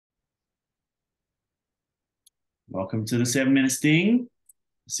Welcome to the 7 Minute Sting,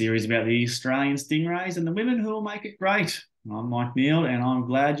 a series about the Australian Stingrays and the women who will make it great. I'm Mike Neal and I'm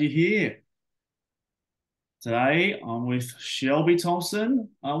glad you're here. Today I'm with Shelby Thompson,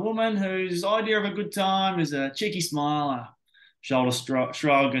 a woman whose idea of a good time is a cheeky smile, a shoulder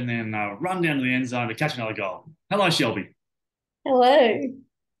shrug, and then run down to the end zone to catch another goal. Hello, Shelby. Hello.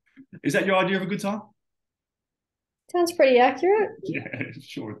 Is that your idea of a good time? Sounds pretty accurate. Yeah,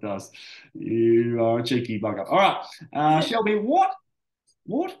 sure it does. You are a cheeky bugger. All right, Shelby, what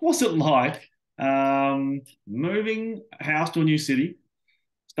was it like moving house to a new city,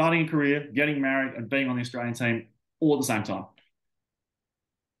 starting a career, getting married, and being on the Australian team all at the same time?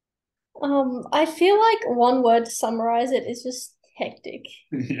 I feel like one word to summarize it is just hectic.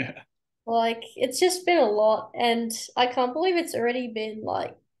 Yeah. Like it's just been a lot, and I can't believe it's already been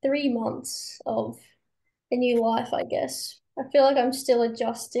like 3 months of a new life, I guess. I feel like I'm still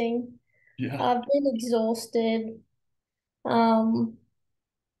adjusting. Yeah. I've been exhausted. Um,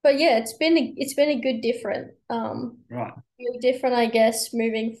 but yeah, it's been a good different. Right. Really different, I guess,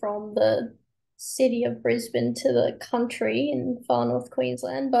 moving from the city of Brisbane to the country in far north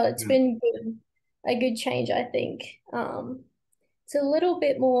Queensland, but it's Yeah. been good, a good change, I think. It's a little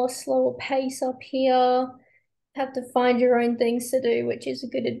bit more slower pace up here. Have to find your own things to do, which is a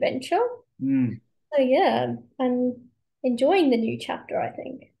good adventure. Mm. So yeah, I'm enjoying the new chapter, I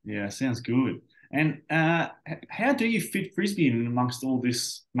think. Yeah, sounds good. And how do you fit frisbee in amongst all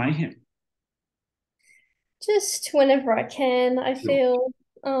this mayhem? Just whenever I can, I Sure.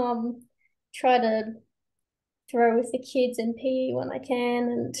 feel try to throw with the kids in PE when I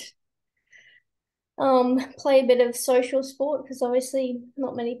can and play a bit of social sport because obviously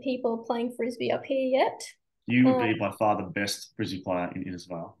not many people are playing frisbee up here yet. You would Um, be by far the best frisbee player in as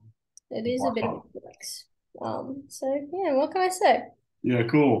well. it is By a bit of far. a flex. So yeah, what can I say? Yeah,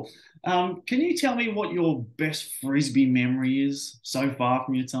 cool. Can you tell me what your best frisbee memory is so far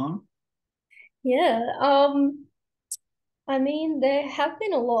from your time? Yeah, I mean there have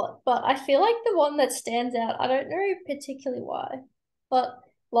been a lot, but I feel like the one that stands out, I don't know particularly why, but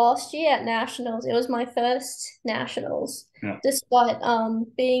last year at nationals, it was my first nationals, Yeah, despite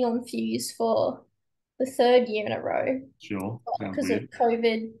being on Fuse for the third year in a row sure. Sounds because of weird.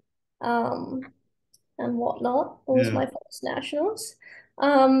 COVID. Um, and whatnot. It was Yeah. my first nationals.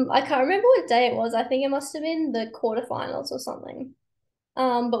 I can't remember what day it was. I think it must have been the quarterfinals or something.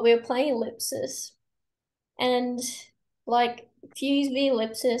 But we were playing ellipsis and like Fuse v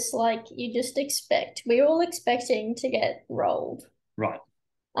ellipsis, like you just expect. We were all expecting to get rolled. Right.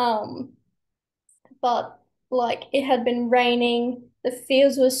 Um, but like it had been raining, the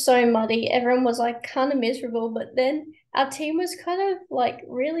fields were so muddy, everyone was like kind of miserable, but then our team was kind of like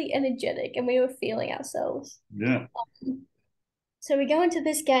really energetic and we were feeling ourselves. Yeah. So we go into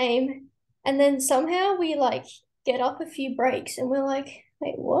this game, and then somehow we like get up a few breaks, and we're like,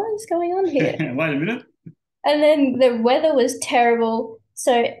 wait, what is going on here? Wait a minute. And then the weather was terrible.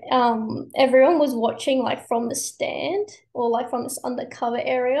 So everyone was watching like from the stand or like from this undercover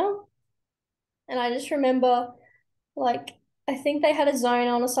area. And I just remember like I think they had a zone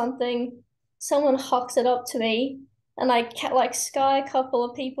on or something. Someone hucks it up to me, and I like sky a couple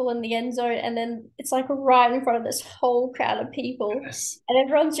of people in the end zone, and then it's like right in front of this whole crowd of people, Yes. and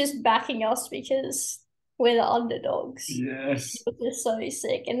everyone's just backing us because we're the underdogs. Yes. It was just so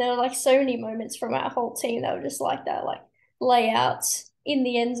sick, and there were like so many moments from our whole team that were just like that, like layouts in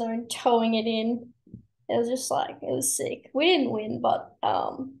the end zone, towing it in. It was just like it was sick. We didn't win, but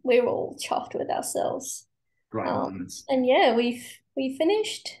we were all chuffed with ourselves. Great moments. And yeah, we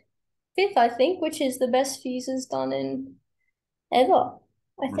finished fifth, I think, which is the best Fuses done in ever,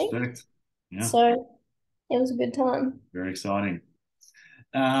 I think. Respect. Yeah. So it was a good time. Very exciting.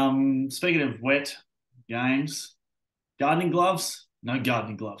 Speaking of wet games, gardening gloves? No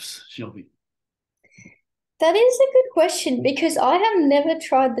gardening gloves, Shelby. That is a good question because I have never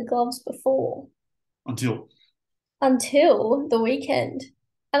tried the gloves before Until. until the weekend.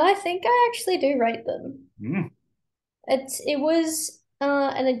 And I think I actually do rate them. Mm. It was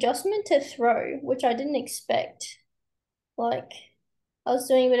an adjustment to throw, which I didn't expect. Like I was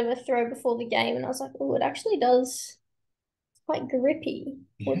doing a bit of a throw before the game and I was like, oh, it actually does quite grippy,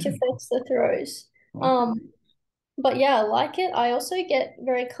 which Yeah. affects the throws. Right. Um, but yeah, I like it. I also get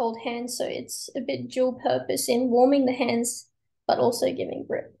very cold hands, so it's a bit dual purpose in warming the hands, but also giving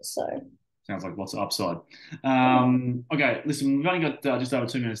grip. So Sounds like lots of upside. yeah. Okay, listen, we've only got just over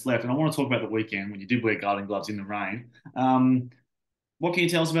 2 minutes left, and I want to talk about the weekend when you did wear gardening gloves in the rain. What can you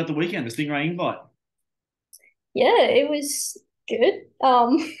tell us about the weekend, the Stingray Invite? Yeah, it was good.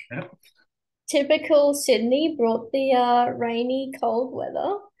 Yep. Typical Sydney brought the rainy, cold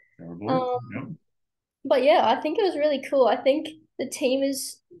weather. Terrible. Um, Yep. but yeah, I think it was really cool. I think the team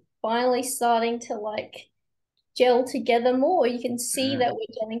is finally starting to like gel together more. You can see Yeah. that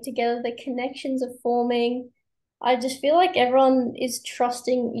we're gelling together, the connections are forming. I just feel like everyone is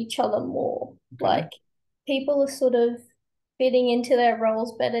trusting each other more. Okay. Like people are sort of fitting into their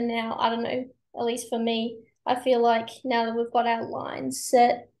roles better now. I don't know, at least for me. I feel like now that we've got our lines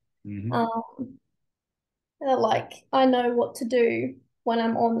set, Hmm. um, like I know what to do when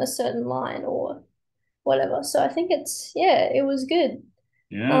I'm on a certain line or whatever. So I think yeah, it was good.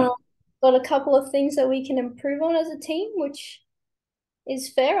 Yeah. Um, got a couple of things that we can improve on as a team, which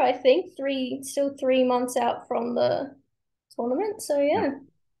is fair, I think. Still 3 months out from the tournament. So Yeah. yeah.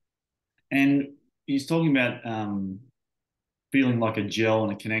 And he's talking about feeling like a gel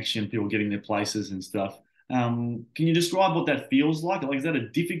and a connection, people getting their places and stuff. Can you describe what that feels like? Like, is that a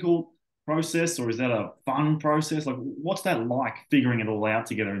difficult process or is that a fun process? Like, what's that like figuring it all out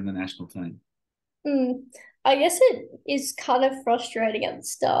together in the national team? Mm, I guess it is kind of frustrating at the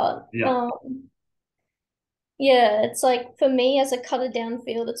start. Yeah. Yeah, it's like for me as a cutter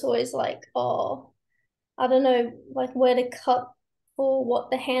downfield, it's always like, oh, I don't know, like where to cut for what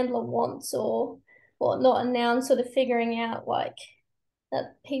the handler wants or whatnot. And now I'm sort of figuring out like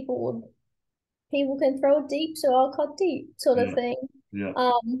that people can throw it deep, so I'll cut deep sort of Yeah. thing. Yeah.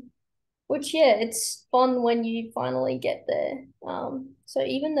 Um, which yeah, it's fun when you finally get there. So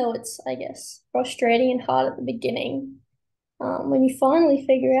even though it's, I guess, frustrating and hard at the beginning, when you finally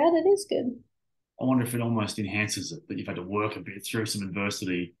figure out, it is good. I wonder if it almost enhances it that you've had to work a bit through some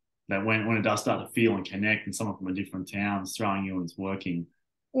adversity. That when it does start to feel and connect, and someone from a different town is throwing you and it's working,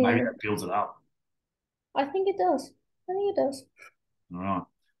 maybe Mm, that builds it up. I think it does. I think it does. All right.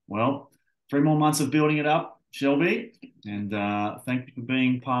 Well, 3 more months of building it up, Shelby, and thank you for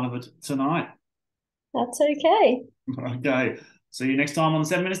being part of it tonight. That's okay. Okay. See you next time on the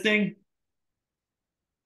 7 Minutes Thing.